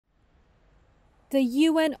The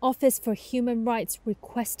UN Office for Human Rights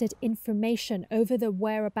requested information over the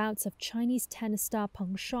whereabouts of Chinese tennis star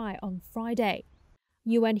Peng Shuai on Friday.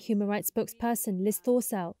 UN human rights spokesperson Liz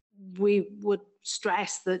Thorsell. We would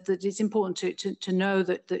stress that it's important to know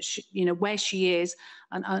that she, where she is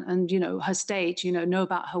and her state, know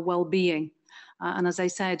about her well-being. And as I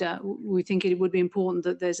said, we think it would be important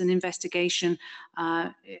that there's an investigation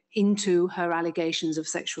into her allegations of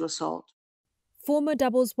sexual assault. Former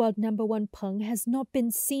doubles world number one Peng has not been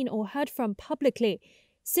seen or heard from publicly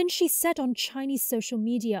since she said on Chinese social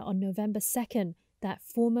media on November 2nd that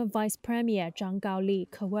former Vice Premier Zhang Gaoli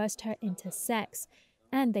coerced her into sex,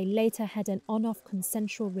 and they later had an on-off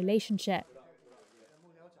consensual relationship.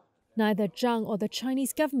 Neither Zhang or the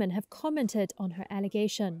Chinese government have commented on her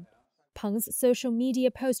allegation. Peng's social media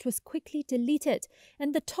post was quickly deleted,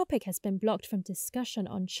 and the topic has been blocked from discussion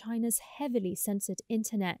on China's heavily censored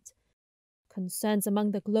internet. Concerns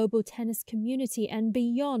among the global tennis community and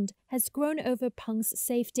beyond has grown over Peng's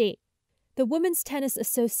safety. The Women's Tennis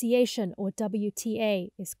Association, or WTA,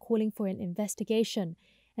 is calling for an investigation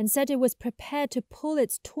and said it was prepared to pull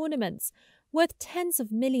its tournaments worth tens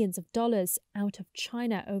of millions of dollars out of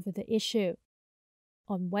China over the issue.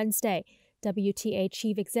 On Wednesday, WTA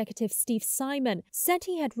Chief Executive Steve Simon said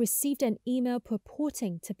he had received an email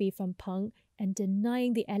purporting to be from Peng and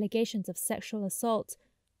denying the allegations of sexual assault,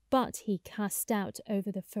 but he cast doubt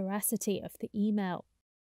over the veracity of the email.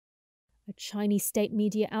 A Chinese state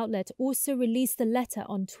media outlet also released the letter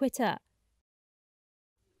on Twitter.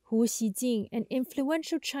 Hu Xijing, an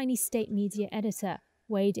influential Chinese state media editor,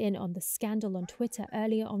 weighed in on the scandal on Twitter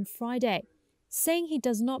earlier on Friday, saying he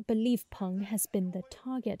does not believe Peng has been the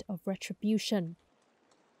target of retribution.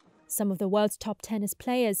 Some of the world's top tennis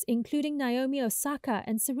players, including Naomi Osaka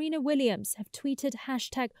and Serena Williams, have tweeted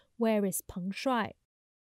 #WhereIsPengShuai.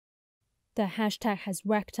 The hashtag has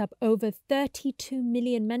racked up over 32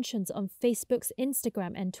 million mentions on Facebook's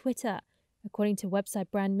Instagram and Twitter, according to website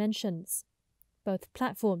Brand Mentions. Both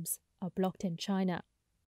platforms are blocked in China.